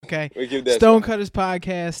Okay. We give that Stonecutters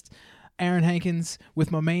Podcast. Aaron Hankins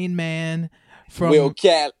with my main man from Will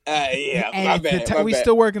Cat. Yeah, and my it's bad. the My we bad.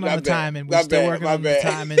 still working on My the bad. timing. My We're still bad. working My on the bad.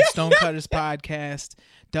 timing. Stonecutters Podcast.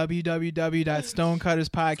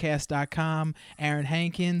 www.stonecutterspodcast.com. Aaron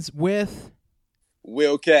Hankins with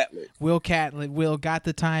Will Catlett. Will Catlett. Will got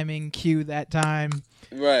the timing. Cue that time.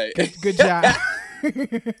 Right. Good job.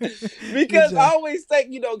 Because I always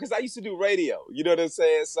think, because I used to do radio. You know what I'm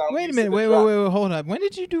saying? So Wait a minute. Wait, hold up. When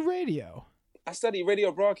did you do radio? I studied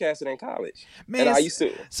radio broadcasting in college. Man, and I used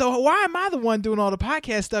to. So why am I the one doing all the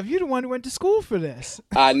podcast stuff? You're the one who went to school for this.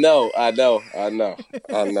 I know.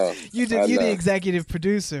 You're the executive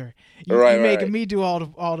producer. You're making me do all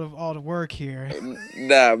the work here.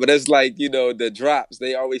 Nah, but it's like, the drops.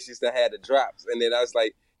 They always used to have the drops. And then I was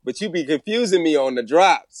like, but you be confusing me on the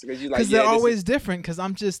drops. Because they're always different. Because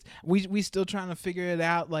I'm just, we still trying to figure it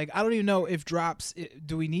out. Like, I don't even know if drops,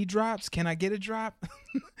 do we need drops? Can I get a drop?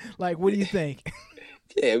 Like, what do you think?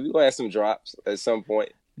 Yeah, we're going to have some drops at some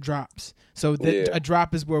point. Drops. So a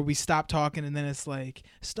drop is where we stop talking and then it's like,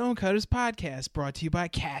 Stonecutters Podcast brought to you by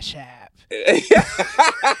Cash App.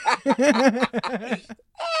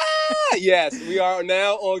 Yes, we are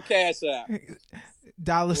now on Cash App.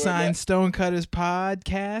 $ Stonecutters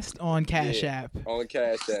Podcast on Cash App. On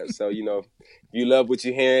Cash App. So, if you love what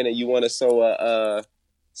you're hearing and you want to sow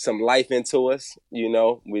some life into us,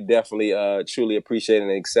 we definitely truly appreciate and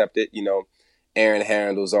accept it. Aaron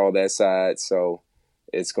handles all that side. So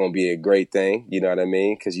it's going to be a great thing. You know what I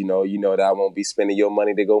mean? Because, you know that I won't be spending your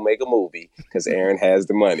money to go make a movie because Aaron has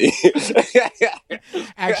the money.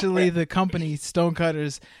 Actually, the company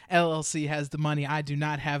Stonecutters LLC has the money. I do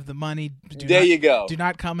not have the money. You go. Do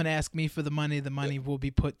not come and ask me for the money. The money will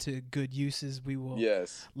be put to good uses. We will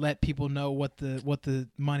let people know what the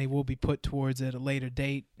money will be put towards at a later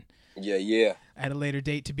date. Yeah. At a later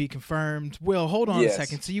date to be confirmed. Will, hold on a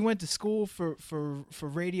second. So you went to school for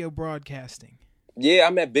radio broadcasting? Yeah,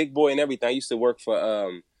 I'm at Big Boy and everything. I used to work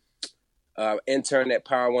for intern at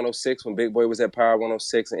Power 106 when Big Boy was at Power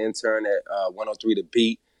 106 and intern at 103 The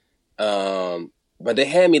Beat. But they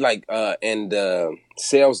had me like in the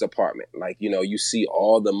sales department. Like, you see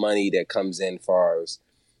all the money that comes in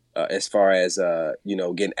as far as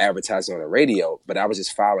getting advertising on the radio. But I was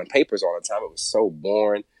just filing papers all the time. It was so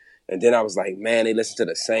boring. And then I was like, man, they listen to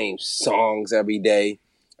the same songs every day.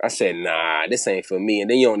 I said, nah, this ain't for me. And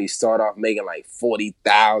then you only start off making like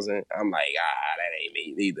 40,000. I'm like, that ain't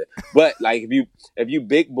me neither. But like if you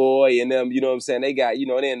Big Boy and them, you know what I'm saying, they got,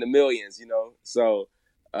 they're in the millions, So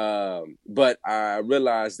but I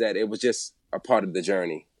realized that it was just a part of the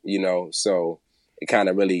journey, So it kind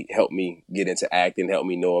of really helped me get into acting, helped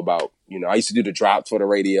me know about, I used to do the drops for the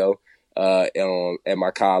radio at my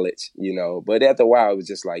college, But after a while, it was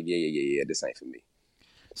just like, yeah, this ain't for me.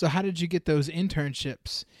 So how did you get those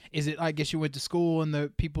internships? Is it, I guess you went to school and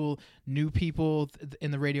the people knew people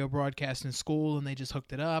in the radio broadcasting school and they just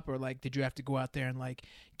hooked it up? Or like, did you have to go out there and like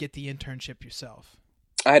get the internship yourself?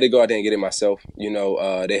 I had to go out there and get it myself.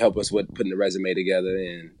 They help us with putting the resume together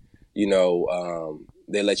and,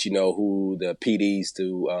 they let you know who the PDs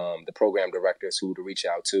to, the program directors, who to reach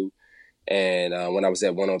out to. And when I was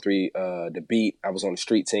at 103 The Beat, I was on the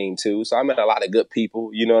street team too. So I met a lot of good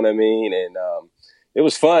people, you know what I mean? And it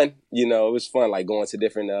was fun, it was fun, like going to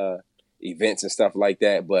different events and stuff like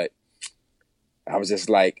that. But I was just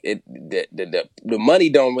like, the money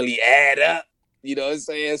don't really add up, you know what I'm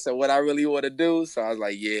saying? So what I really want to do, so I was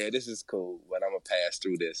like, yeah, this is cool, but I'm going to pass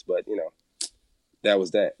through this. But, that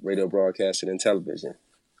was that, radio broadcasting and television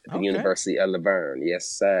at the University of Laverne. Yes,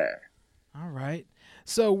 sir. All right.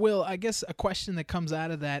 So, Will, I guess a question that comes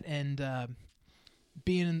out of that, and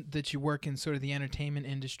being that you work in sort of the entertainment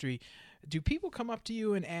industry, do people come up to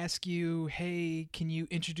you and ask you, hey, can you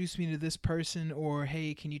introduce me to this person? Or,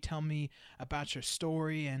 hey, can you tell me about your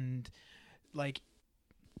story? And, like,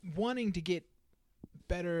 wanting to get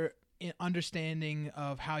better understanding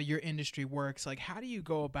of how your industry works, like, how do you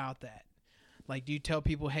go about that? Like, do you tell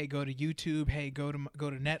people, hey, go to YouTube, hey, go to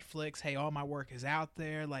Netflix, hey, all my work is out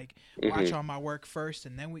there, like, watch all my work first,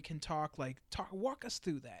 and then we can talk, walk us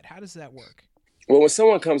through that. How does that work? Well, when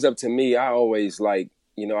someone comes up to me, I always, I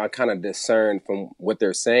kind of discern from what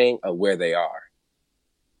they're saying of where they are.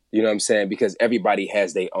 You know what I'm saying? Because everybody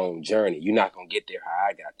has their own journey. You're not going to get there how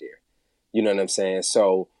I got there. You know what I'm saying?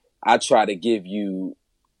 So I try to give you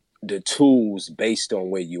the tools based on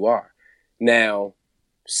where you are. Now,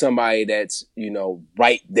 somebody that's,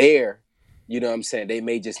 right there, you know what I'm saying, they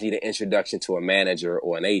may just need an introduction to a manager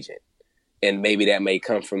or an agent. And maybe that may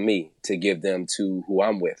come from me to give them to who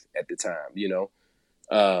I'm with at the time,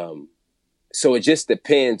 So it just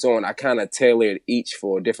depends on, I kind of tailored each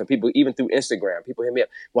for different people, even through Instagram. People hit me up,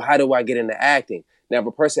 well, how do I get into acting? Now, if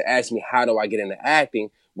a person asks me, how do I get into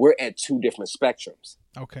acting? We're at two different spectrums.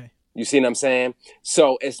 Okay. You see what I'm saying?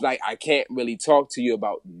 So it's like, I can't really talk to you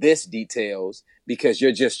about this details because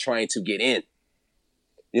you're just trying to get in.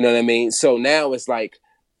 You know what I mean? So now it's like,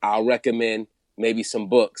 I'll recommend maybe some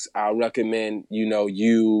books. I'll recommend,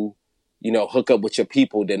 hook up with your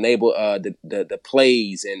people, the neighbor, the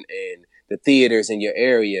plays and the theaters in your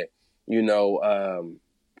area,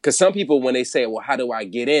 because some people, when they say, well, how do I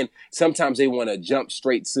get in? Sometimes they want to jump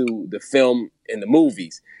straight to the film and the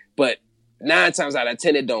movies, but 9 times out of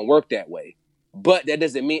 10, it don't work that way. But that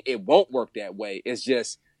doesn't mean it won't work that way. It's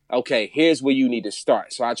just, okay, here's where you need to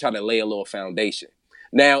start. So I try to lay a little foundation.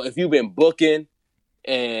 Now, if you've been booking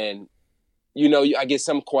and, I get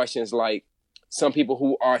some questions like some people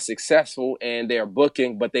who are successful and they're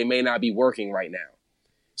booking, but they may not be working right now.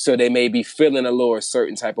 So they may be feeling a little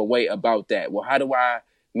certain type of way about that. Well, how do I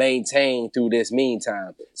maintain through this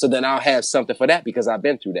meantime? So then I'll have something for that because I've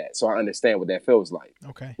been through that. So I understand what that feels like.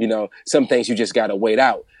 Okay. Some things you just got to wait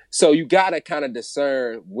out. So you got to kind of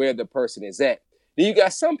discern where the person is at. Then you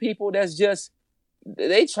got some people that's just,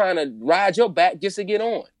 they trying to ride your back just to get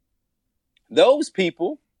on. Those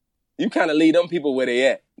people, you kind of lead them people where they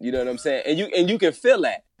at. You know what I'm saying? And you can feel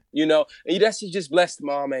that, and that's just blessed them.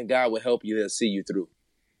 Oh man, God will help you. He'll see you through,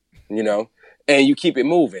 and you keep it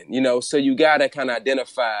moving, so you got to kind of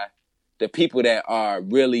identify the people that are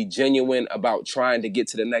really genuine about trying to get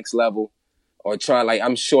to the next level or trying, like,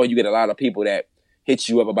 I'm sure you get a lot of people that hit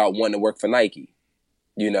you up about wanting to work for Nike,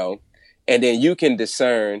 and then you can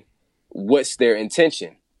discern what's their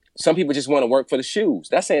intention. Some people just want to work for the shoes.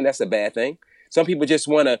 Not saying that's a bad thing. Some people just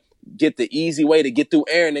want to get the easy way to get through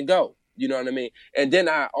Aaron and go. You know what I mean? And then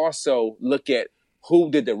I also look at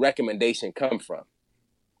who did the recommendation come from.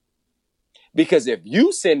 Because if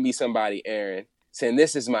you send me somebody, Aaron, saying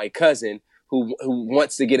this is my cousin who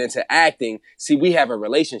wants to get into acting, see, we have a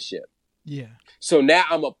relationship. Yeah. So now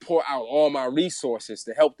I'm going to pour out all my resources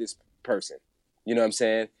to help this person. You know what I'm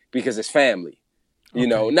saying? Because it's family. Okay.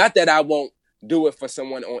 Not that I won't do it for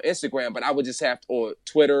someone on Instagram, but I would just have to, or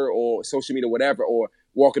Twitter or social media, whatever, or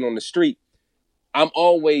walking on the street. I'm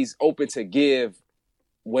always open to give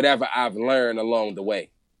whatever I've learned along the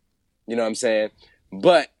way. You know what I'm saying?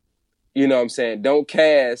 But, don't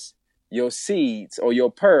cast your seeds or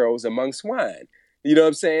your pearls among swine. You know what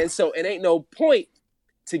I'm saying? So it ain't no point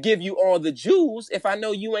to give you all the jewels if I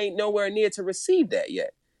know you ain't nowhere near to receive that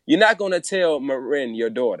yet. You're not going to tell Marin,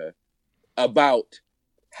 your daughter, about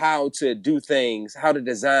how to do things, how to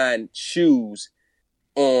design shoes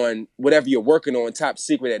on whatever you're working on, top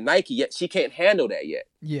secret at Nike, yet she can't handle that yet.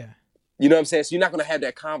 Yeah. You know what I'm saying? So you're not going to have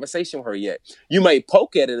that conversation with her yet. You may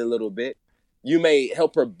poke at it a little bit. You may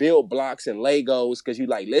help her build blocks and Legos because you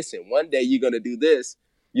like, listen, one day you're going to do this.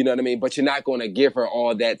 You know what I mean? But you're not going to give her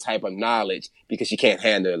all that type of knowledge because she can't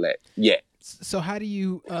handle that yet. So how do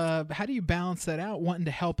you balance that out, wanting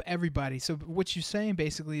to help everybody? So what you're saying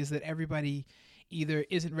basically is that everybody either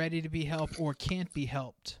isn't ready to be helped or can't be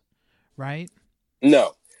helped, right?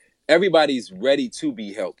 No, everybody's ready to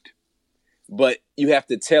be helped, but you have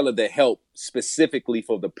to tailor the help specifically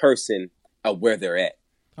for the person of where they're at.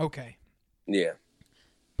 Okay. Yeah.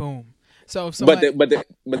 Boom. So if somebody... but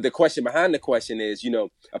the question behind the question is,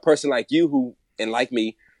 a person like you who, and like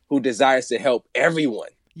me, who desires to help everyone.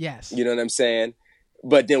 Yes. You know what I'm saying?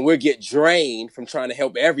 But then we'll get drained from trying to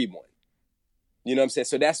help everyone. You know what I'm saying?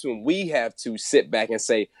 So that's when we have to sit back and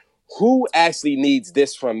say, who actually needs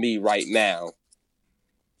this from me right now?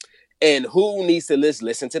 And who needs to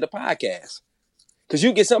listen to the podcast? Because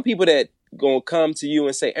you get some people that going to come to you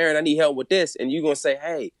and say, Aaron, I need help with this. And you're going to say,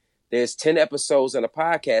 hey, there's 10 episodes on the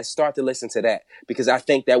podcast. Start to listen to that because I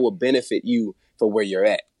think that will benefit you for where you're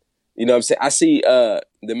at. You know what I'm saying? I see the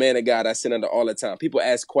man of God I sit under all the time. People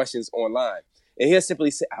ask questions online. And he'll simply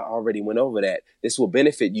say, I already went over that. This will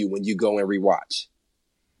benefit you when you go and rewatch.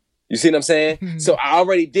 You see what I'm saying? So I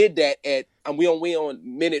already did that at, we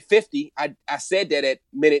on minute 50. I said that at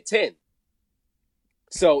minute 10.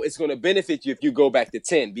 So it's going to benefit you if you go back to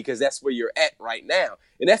 10 because that's where you're at right now.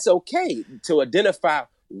 And that's okay to identify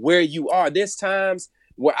where you are. There's times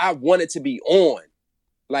where I wanted to be on,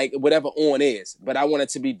 like whatever on is, but I wanted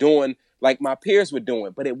to be doing like my peers were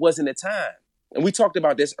doing, but it wasn't the time. And we talked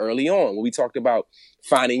about this early on when we talked about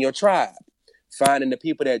finding your tribe, finding the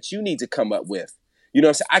people that you need to come up with. You know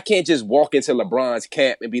what I'm saying? I can't just walk into LeBron's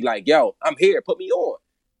camp and be like, yo, I'm here, put me on.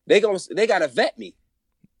 They got to vet me.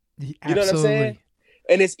 You Absolutely. know what I'm saying?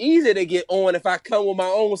 And it's easy to get on if I come with my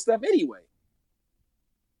own stuff anyway.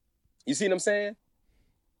 You see what I'm saying?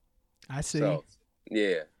 I see. So,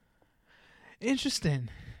 yeah. Interesting.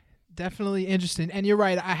 Definitely interesting. And you're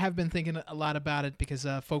right. I have been thinking a lot about it because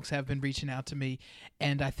folks have been reaching out to me.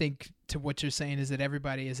 And I think to what you're saying is that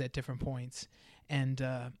everybody is at different points. And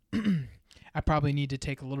I probably need to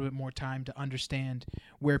take a little bit more time to understand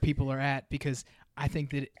where people are at, because I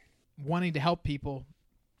think that wanting to help people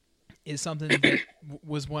is something that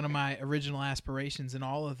was one of my original aspirations in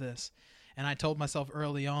all of this. And I told myself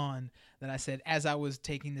early on that I said, as I was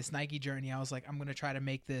taking this Nike journey, I was like, I'm going to try to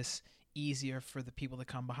make this easier for the people that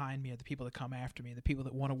come behind me, or the people that come after me, the people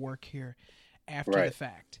that want to work here after the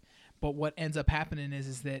fact. But what ends up happening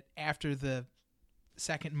is that after the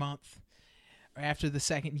second month, or after the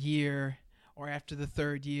second year, or after the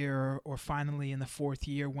third year, or finally in the fourth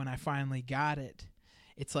year when I finally got it,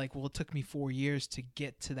 it's like, well, it took me 4 years to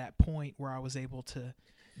get to that point where I was able to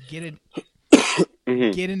get it,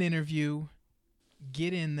 get an interview,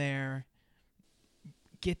 get in there,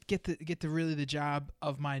 get the really the job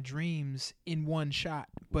of my dreams in one shot.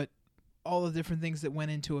 But all the different things that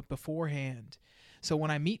went into it beforehand. So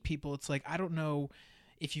when I meet people, it's like, I don't know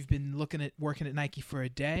if you've been working at Nike for a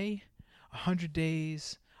day, 100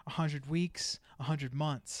 days, 100 weeks, 100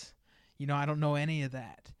 months. You know, I don't know any of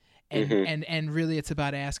that. And really it's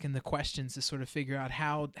about asking the questions to sort of figure out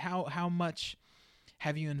how much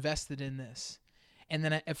have you invested in this? And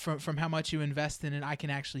then from how much you invest in it, I can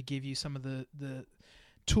actually give you some of the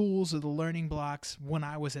tools or the learning blocks when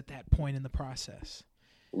I was at that point in the process.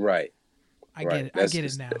 Right. I get it. I get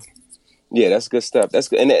it now. Yeah, that's good stuff. That's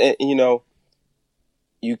good. And you know,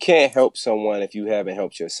 you can't help someone if you haven't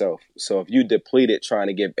helped yourself. So if you depleted trying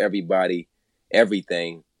to give everybody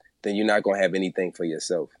everything, then you're not going to have anything for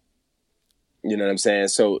yourself. You know what I'm saying?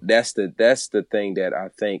 So that's the thing that I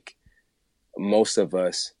think most of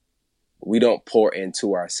us, we don't pour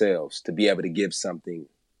into ourselves to be able to give something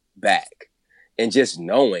back, and just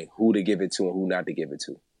knowing who to give it to and who not to give it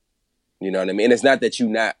to. You know what I mean? It's not that you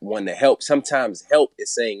not want to help. Sometimes help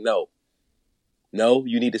is saying no. No,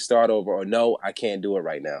 you need to start over, or no, I can't do it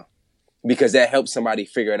right now. Because that helps somebody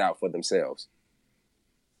figure it out for themselves.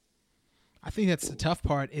 I think that's the tough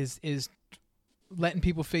part is letting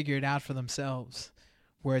people figure it out for themselves,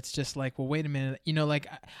 where it's just like, well, wait a minute. You know, like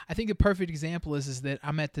I think a perfect example is that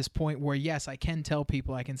I'm at this point where, yes, I can tell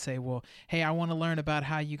people, I can say, well, hey, I want to learn about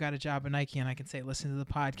how you got a job at Nike. And I can say, listen to the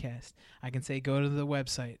podcast. I can say, go to the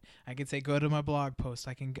website. I can say, go to my blog post.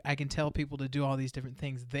 I can tell people to do all these different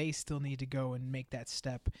things. They still need to go and make that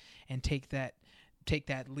step and take that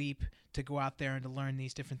leap to go out there and to learn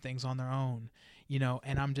these different things on their own, you know.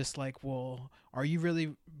 And I'm just like, well, are you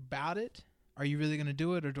really about it? Are you really going to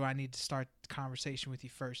do it, or do I need to start the conversation with you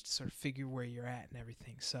first to sort of figure where you're at and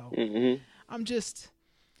everything? So I'm just,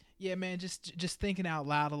 yeah, man, just thinking out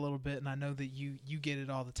loud a little bit. And I know that you get it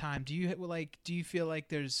all the time. Do you feel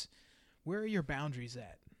like where are your boundaries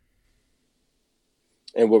at?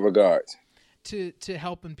 In what regards? To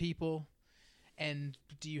helping people. And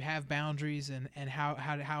do you have boundaries, and how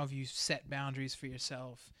have you set boundaries for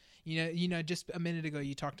yourself? You know, just a minute ago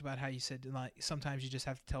you talked about how you said, like, sometimes you just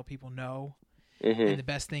have to tell people no. And the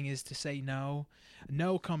best thing is to say no.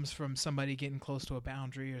 No comes from somebody getting close to a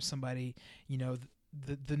boundary, or somebody, you know,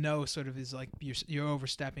 the no sort of is like you're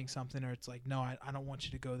overstepping something, or it's like, no, I don't want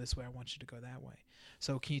you to go this way. I want you to go that way.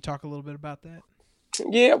 So can you talk a little bit about that?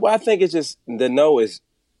 Yeah, well, I think it's just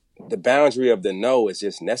the boundary of the no is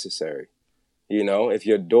just necessary. You know, if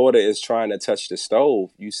your daughter is trying to touch the stove,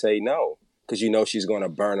 you say no, because you know she's going to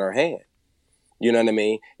burn her hand. You know what I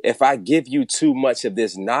mean? If I give you too much of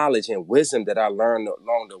this knowledge and wisdom that I learned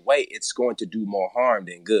along the way, it's going to do more harm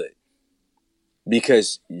than good,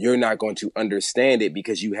 because you're not going to understand it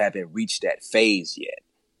because you haven't reached that phase yet.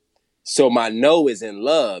 So my no is in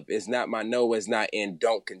love. It's not, my no is not in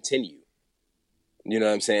don't continue. You know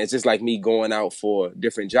what I'm saying? It's just like me going out for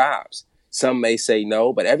different jobs. Some may say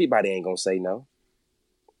no, but everybody ain't going to say no.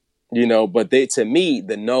 You know, but to me,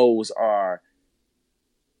 the no's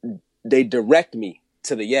they direct me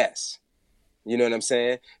to the yes. You know what I'm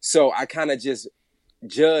saying? So I kind of just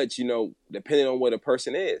judge, you know, depending on what a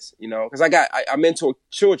person is, you know, because I mentor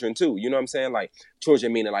children too. You know what I'm saying? Like,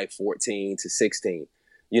 children meaning like 14 to 16.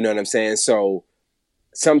 You know what I'm saying? So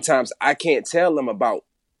sometimes I can't tell them about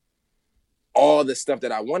all the stuff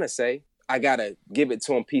that I want to say. I got to give it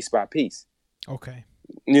to them piece by piece. Okay.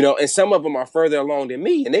 You know, and some of them are further along than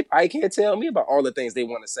me, and they probably can't tell me about all the things they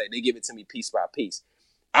want to say. They give it to me piece by piece.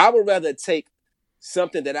 I would rather take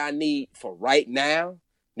something that I need for right now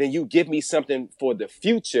than you give me something for the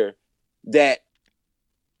future that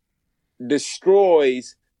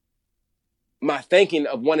destroys my thinking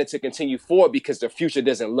of wanting to continue forward, because the future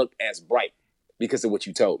doesn't look as bright because of what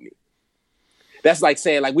you told me. That's like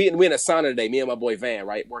saying, like, we're in a sauna today, me and my boy Van,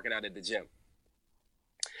 right, working out at the gym.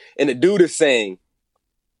 And the dude is saying,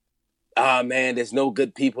 "Ah, man, there's no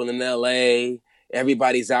good people in LA.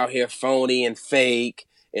 Everybody's out here phony and fake.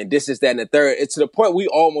 And this is that and the third." It's to the point we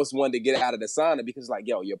almost wanted to get out of the sauna because, like,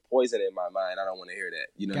 yo, you're poisoning my mind. I don't want to hear that.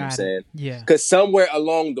 You know what I'm saying? Yeah. Because somewhere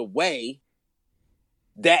along the way,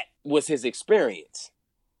 that was his experience.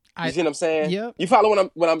 You see what I'm saying? Yeah. You follow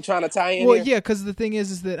what I'm trying to tie in? Well, here? yeah, because the thing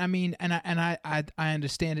is that I mean, and I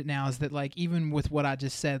understand it now, is that like even with what I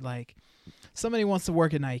just said, like somebody wants to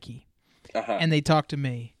work at Nike, and they talk to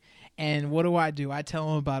me. And what do? I tell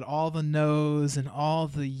them about all the no's and all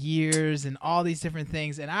the years and all these different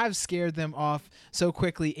things. And I've scared them off so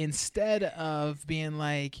quickly instead of being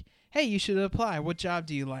like, hey, you should apply. What job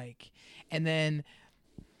do you like? And then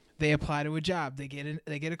they apply to a job. They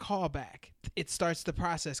get a call back. It starts the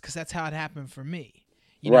process because that's how it happened for me.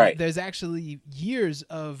 You know, there's actually years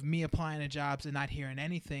of me applying to jobs and not hearing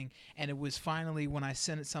anything. And it was finally when I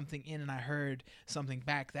sent something in and I heard something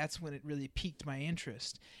back, that's when it really piqued my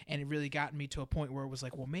interest. And it really got me to a point where it was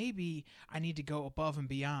like, well, maybe I need to go above and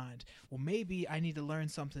beyond. Well, maybe I need to learn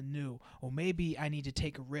something new. Or maybe I need to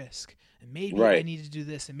take a risk. And maybe I need to do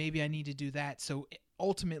this. And maybe I need to do that. So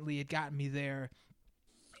ultimately it got me there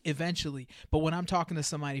eventually. But when I'm talking to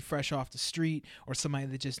somebody fresh off the street or somebody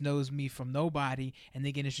that just knows me from nobody and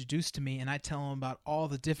they get introduced to me and I tell them about all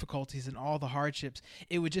the difficulties and all the hardships,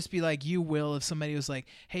 it would just be like you, Will, if somebody was like,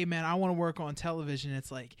 hey man, I want to work on television.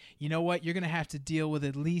 It's like, you know what? You're going to have to deal with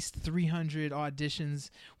at least 300 auditions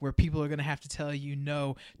where people are going to have to tell you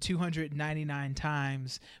no 299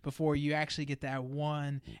 times before you actually get that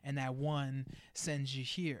one, and that one sends you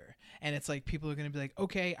here. And it's like people are going to be like,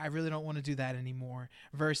 okay, I really don't want to do that anymore,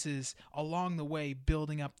 versus along the way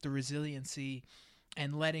building up the resiliency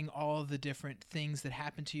and letting all the different things that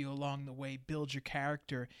happen to you along the way build your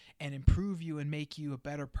character and improve you and make you a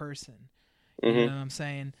better person. You know what I'm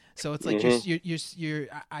saying? So it's like you're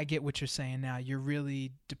I get what you're saying now. You're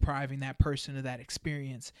really depriving that person of that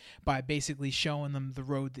experience by basically showing them the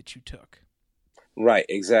road that you took. Right,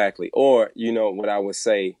 exactly. Or, you know, what I would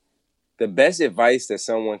say, the best advice that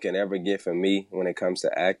someone can ever get from me when it comes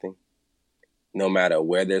to acting, no matter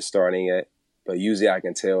where they're starting at, but usually I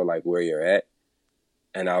can tell like where you're at,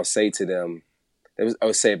 and I'll say to them, I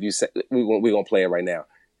would say, if you say, we're gonna play it right now.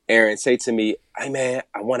 Aaron, say to me, hey man,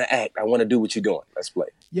 I want to act. I want to do what you're doing. Let's play.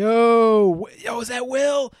 Yo, is that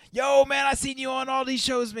Will? Yo, man, I seen you on all these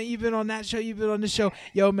shows, man. You've been on that show. You've been on this show.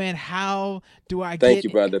 Yo, man, how do I Thank you,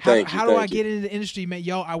 brother. How do I get into the industry, man?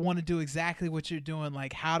 Yo, I want to do exactly what you're doing.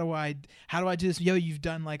 Like, how do I do this? Yo, you've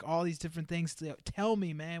done like all these different things. Tell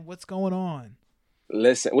me, man, what's going on?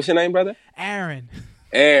 Listen, what's your name, brother? Aaron.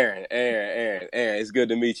 Aaron. It's good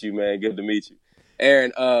to meet you, man. Good to meet you.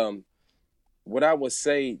 Aaron, what I would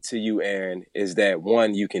say to you, Aaron, is that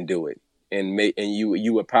one, you can do it, and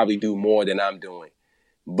you would probably do more than I'm doing.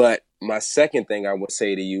 But my second thing I would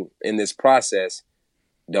say to you in this process,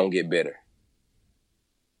 don't get bitter.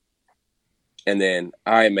 And then,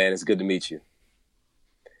 all right, man, it's good to meet you.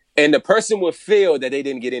 And the person would feel that they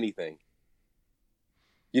didn't get anything.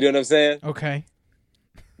 You know what I'm saying? Okay.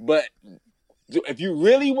 But if you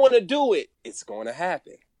really want to do it, it's going to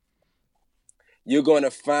happen. You're going to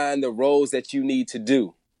find the roles that you need to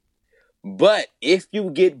do. But if you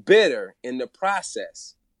get bitter in the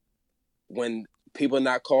process, when people are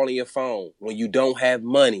not calling your phone, when you don't have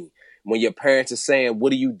money, when your parents are saying,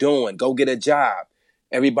 what are you doing? Go get a job.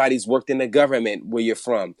 Everybody's worked in the government where you're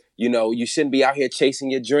from. You know, you shouldn't be out here chasing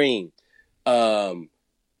your dream.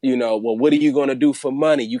 You know, well, what are you going to do for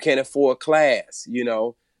money? You can't afford class, you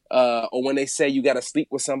know. Or when they say you got to sleep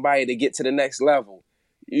with somebody to get to the next level.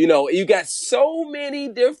 You know, you got so many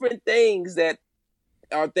different things that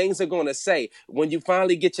are things they're going to say. When you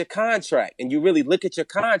finally get your contract and you really look at your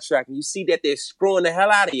contract and you see that they're screwing the hell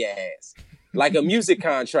out of your ass, like a music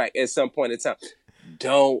contract at some point in time,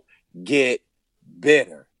 don't get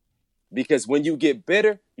bitter. Because when you get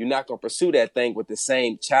bitter, you're not going to pursue that thing with the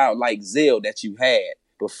same childlike zeal that you had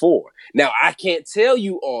before. Now, I can't tell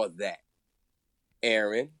you all that,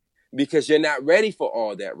 Aaron, because you're not ready for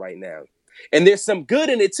all that right now. And there's some good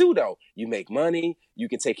in it too, though. You make money, you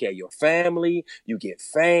can take care of your family, you get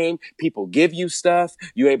fame, people give you stuff,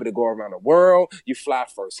 you're able to go around the world, you fly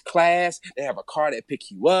first class, they have a car that pick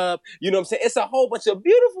you up. You know what I'm saying? It's a whole bunch of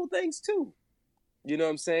beautiful things too. You know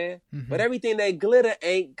what I'm saying? Mm-hmm. But everything that glitter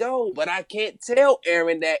ain't gold. But I can't tell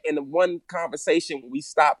Aaron that in the one conversation when we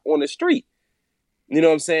stop on the street. You know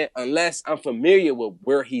what I'm saying? Unless I'm familiar with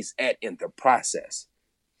where he's at in the process.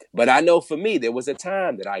 But I know for me, there was a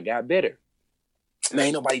time that I got bitter. Man,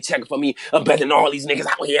 ain't nobody checking for me. I'm better than all these niggas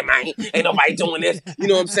out here, man. Ain't nobody doing this. You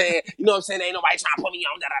know what I'm saying? You know what I'm saying? Ain't nobody trying to put me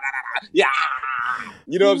on. Da, da, da, da, da. Yeah.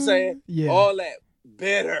 You know what I'm saying? Yeah. All that.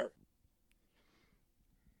 bitter.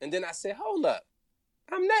 And then I said, hold up,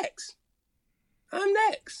 I'm next. I'm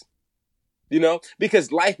next.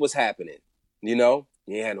 Because life was happening. You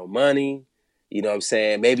ain't had no money. You know what I'm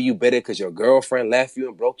saying? Maybe you bitter because your girlfriend left you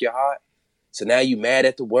and broke your heart. So now you mad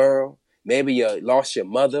at the world. Maybe you lost your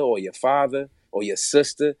mother or your father or your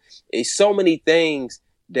sister. It's so many things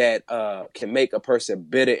that can make a person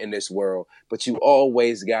bitter in this world. But you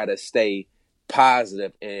always got to stay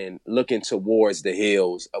positive and looking towards the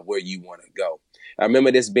hills of where you want to go. I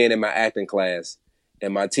remember this being in my acting class,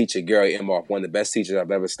 and my teacher, Gary Emhoff, one of the best teachers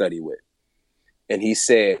I've ever studied with. And he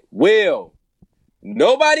said, Will,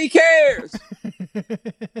 nobody cares.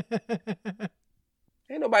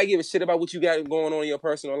 Ain't nobody give a shit about what you got going on in your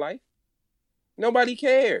personal life. Nobody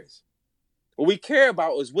cares. What we care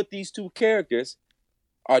about is what these two characters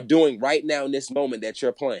are doing right now in this moment that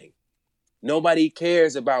you're playing. Nobody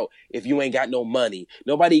cares about if you ain't got no money.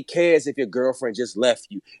 Nobody cares if your girlfriend just left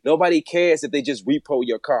you. Nobody cares if they just repo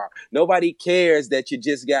your car. Nobody cares that you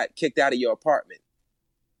just got kicked out of your apartment.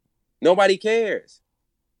 Nobody cares.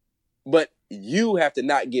 But you have to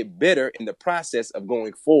not get bitter in the process of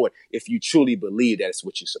going forward if you truly believe that it's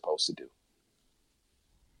what you're supposed to do.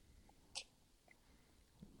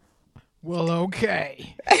 Well,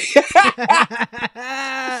 okay.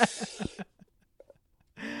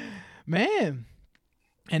 Man,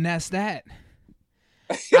 and that's that.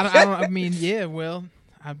 I mean, yeah, well,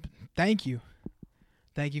 thank you.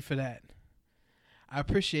 Thank you for that. I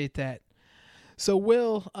appreciate that. So,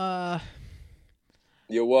 Will,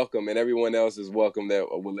 you're welcome, and everyone else is welcome that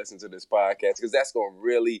will listen to this podcast, because that's going to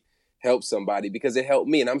really help somebody, because it helped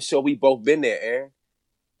me, and I'm sure we both been there, Aaron.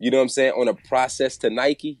 You know what I'm saying? On a process to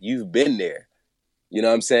Nike, you've been there. You know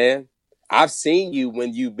what I'm saying? I've seen you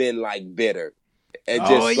when you've been like bitter. And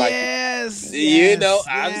just yes, you know,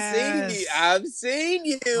 yes. I've seen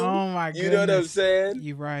you. Oh my goodness. You know what I'm saying?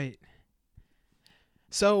 You're right.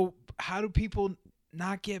 So how do people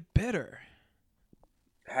not get bitter?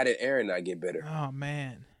 How did Aaron not get bitter? Oh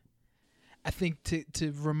man, I think to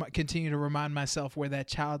continue to remind myself where that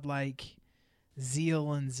childlike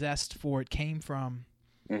zeal and zest for it came from,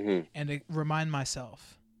 and to remind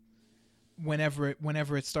myself whenever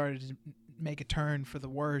it started to make a turn for the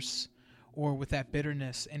worse. Or with that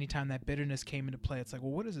bitterness, anytime that bitterness came into play, it's like,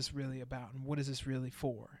 well, what is this really about? And what is this really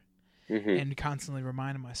for? And constantly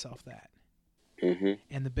reminding myself that.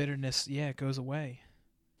 And the bitterness, it goes away.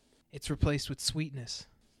 It's replaced with sweetness.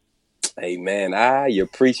 Amen. You're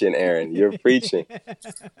preaching, Aaron. You're preaching.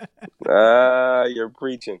 You're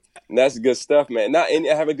preaching. And that's good stuff, man. And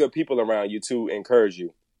having good people around you to encourage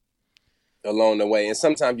you along the way. And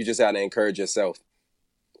sometimes you just have to encourage yourself.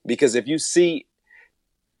 Because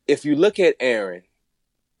if you look at Aaron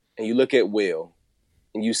and you look at Will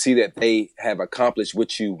and you see that they have accomplished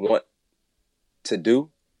what you want to do,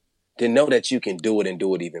 then know that you can do it and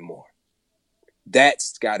do it even more.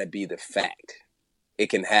 That's got to be the fact. It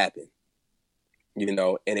can happen, and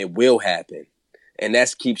it will happen. And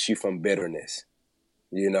that keeps you from bitterness,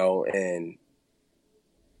 and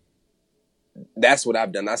that's what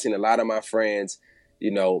I've done. I've seen a lot of my friends,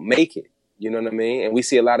 make it. You know what I mean? And we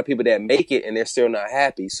see a lot of people that make it and they're still not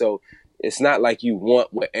happy. So it's not like you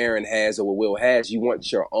want what Aaron has or what Will has. You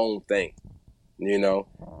want your own thing,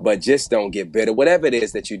 but just don't get bitter. Whatever it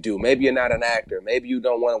is that you do, maybe you're not an actor. Maybe you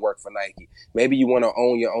don't want to work for Nike. Maybe you want to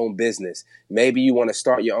own your own business. Maybe you want to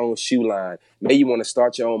start your own shoe line. Maybe you want to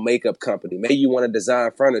start your own makeup company. Maybe you want to design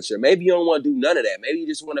furniture. Maybe you don't want to do none of that. Maybe you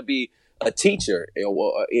just want to be a teacher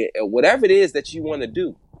or whatever it is that you want to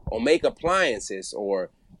do, or make appliances, or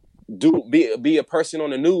be a person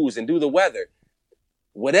on the news and do the weather.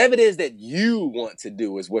 Whatever it is that you want to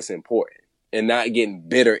do is what's important, and not getting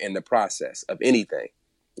bitter in the process of anything.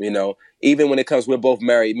 Even when it comes, we're both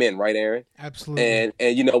married men, right, Aaron? Absolutely.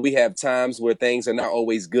 And we have times where things are not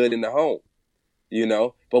always good in the home,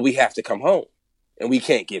 but we have to come home, and we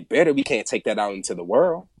can't get bitter. We can't take that out into the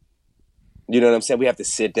world. You know what I'm saying? We have to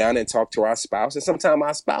sit down and talk to our spouse, and sometimes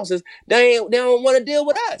our spouses, they don't want to deal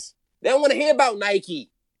with us. They don't want to hear about Nike.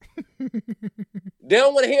 They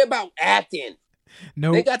don't want to hear about acting.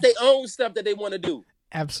 No, They got their own stuff that they want to do.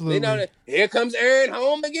 Absolutely. They know that here comes Aaron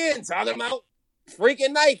home again talking about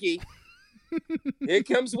freaking Nike. Here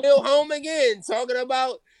comes Will home again talking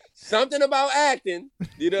about something about acting.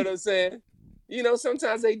 You know what I'm saying?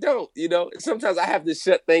 Sometimes they don't. Sometimes I have to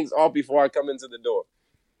shut things off before I come into the door.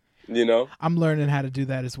 I'm learning how to do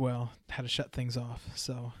that as well, how to shut things off.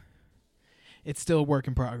 So it's still a work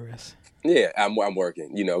in progress. Yeah, I'm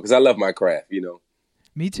working, because I love my craft,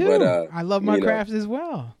 Me too. But, I love my craft as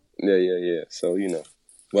well. Yeah. So,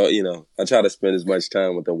 I try to spend as much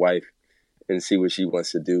time with the wife and see what she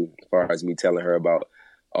wants to do as far as me telling her about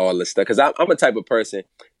all this stuff. Because I'm a type of person,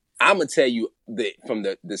 I'm going to tell you from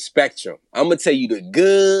the spectrum. I'm going to tell you the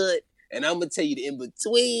good, and I'm going to tell you the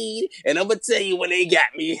in-between, and I'm going to tell you when they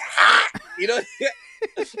got me hot. You know?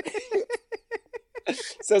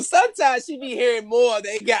 So sometimes she be hearing more,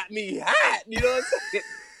 they got me hot. You know what I'm saying?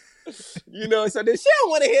 You know, so then she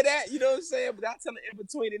don't want to hear that. You know what I'm saying? But I tell her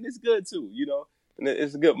in-between, and it's good too, you know? And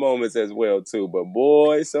it's good moments as well too. But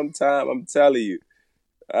boy, sometimes I'm telling you,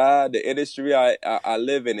 the industry I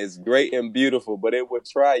live in is great and beautiful, but it will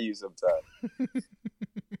try you sometimes.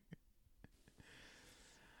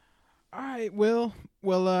 All right, Will.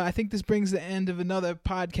 Well, I think this brings the end of another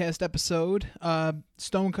podcast episode.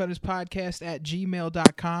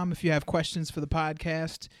 StonecuttersPodcast@gmail.com. If you have questions for the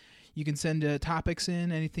podcast, you can send topics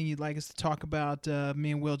in, anything you'd like us to talk about.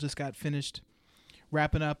 Me and Will just got finished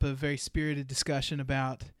wrapping up a very spirited discussion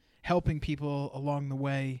about helping people along the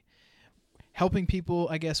way. Helping people,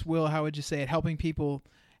 I guess, Will, how would you say it? Helping people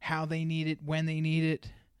how they need it, when they need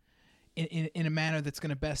it, in a manner that's going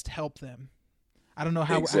to best help them. I don't know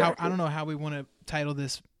how Exactly. I don't know how we want to title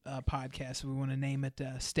this podcast. We want to name it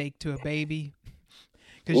 "Steak to a Baby,"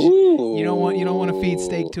 because you don't want to feed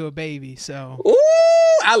steak to a baby. So,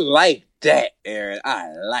 ooh, I like that, Aaron.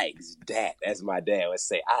 I likes that. As my dad would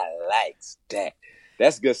say, I likes that.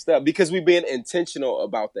 That's good stuff because we're being intentional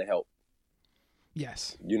about the help.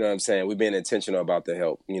 yes. You know what I'm saying? We've been intentional about the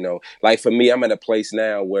help. You know, like for me, I'm at a place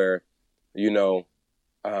now where, you know,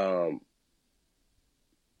 I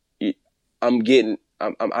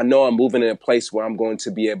know I'm moving in a place where I'm going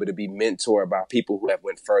to be able to be mentored by people who have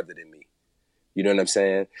went further than me. You know what I'm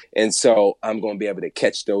saying? And so I'm going to be able to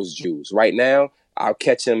catch those Jews. Right now, I'll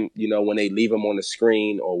catch them, you know, when they leave them on the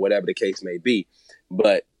screen or whatever the case may be.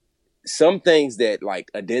 But some things that like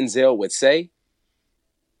a Denzel would say,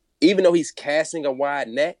 even though he's casting a wide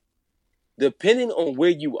net, depending on where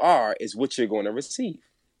you are is what you're going to receive.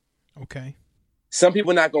 Okay. Some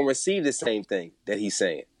people are not going to receive the same thing that he's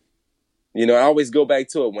saying. You know, I always go back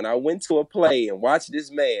to it. When I went to a play and watched this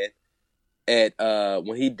man at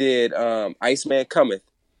when he did Iceman Cometh,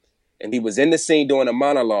 and he was in the scene doing a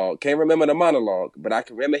monologue. Can't remember the monologue, but I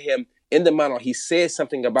can remember him in the monologue. He said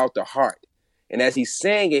something about the heart. And as he's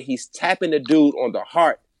saying it, he's tapping the dude on the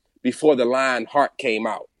heart before the line heart came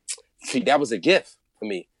out. See, that was a gift for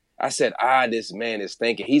me. I said, this man is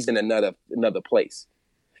thinking. He's in another place.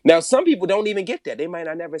 Now, some people don't even get that. They might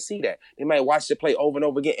not never see that. They might watch the play over and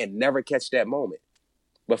over again and never catch that moment.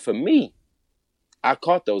 But for me, I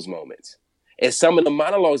caught those moments. And some of the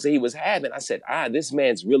monologues that he was having, I said, this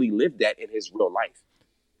man's really lived that in his real life.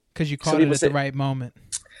 Because you caught it at the right moment.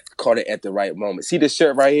 Caught it at the right moment. See this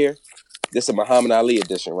shirt right here? This is a Muhammad Ali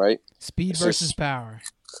edition, right? Speed versus power.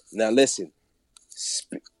 Now listen,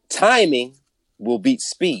 timing will beat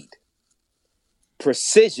speed.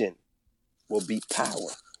 Precision will beat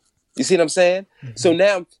power. You see what I'm saying? Mm-hmm. So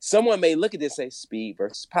now someone may look at this and say speed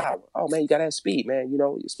versus power. Oh man, you gotta have speed, man. You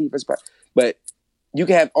know, speed versus power. But you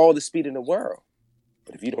can have all the speed in the world,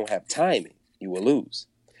 but if you don't have timing, you will lose.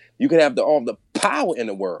 You can have all the power in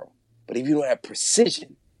the world, but if you don't have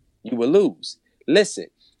precision, you will lose. Listen,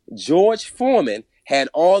 George Foreman had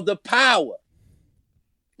all the power,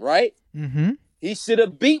 right? Mm-hmm. He should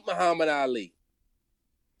have beat Muhammad Ali.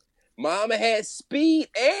 Muhammad had speed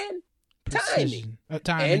and timing.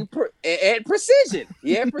 And precision.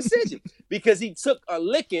 He had precision because he took a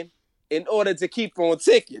licking in order to keep on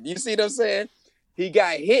ticking. You see what I'm saying? He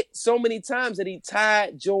got hit so many times that he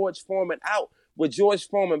tired George Foreman out. With George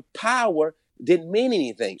Foreman's power didn't mean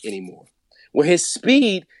anything anymore. Where his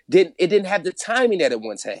speed didn't have the timing that it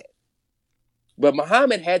once had. But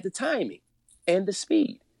Muhammad had the timing and the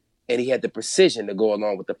speed. And he had the precision to go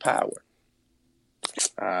along with the power.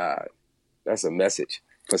 That's a message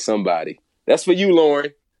for somebody. That's for you,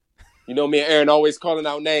 Lauren. You know me and Aaron always calling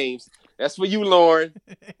out names. That's for you, Lauren.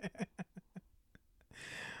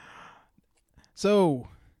 So,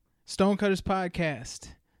 Stonecutters Podcast.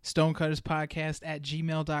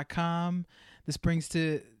 StonecuttersPodcast@gmail.com. This brings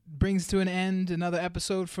to an end another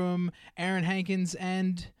episode from Aaron Hankins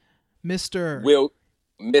and Mr. Will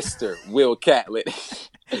Catlett.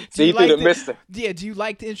 So he threw the Mr. Yeah, do you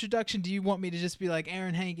like the introduction? Do you want me to just be like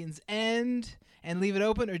Aaron Hankins and leave it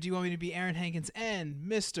open? Or do you want me to be Aaron Hankins and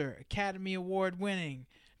Mr. Academy Award winning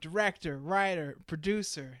director, writer,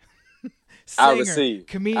 producer, singer,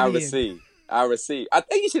 comedian? I receive. I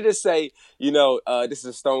think you should just say, this is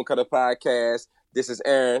a Stonecutter Podcast. This is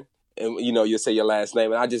Aaron. And, you'll say your last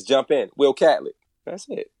name. And I just jump in. Will Catlett. That's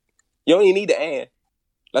it. You don't even need to and.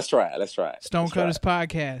 Let's try it. Stonecutters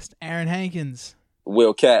Podcast. Aaron Hankins.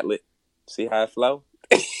 Will Catlett. See how it flow?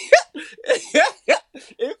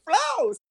 It flows.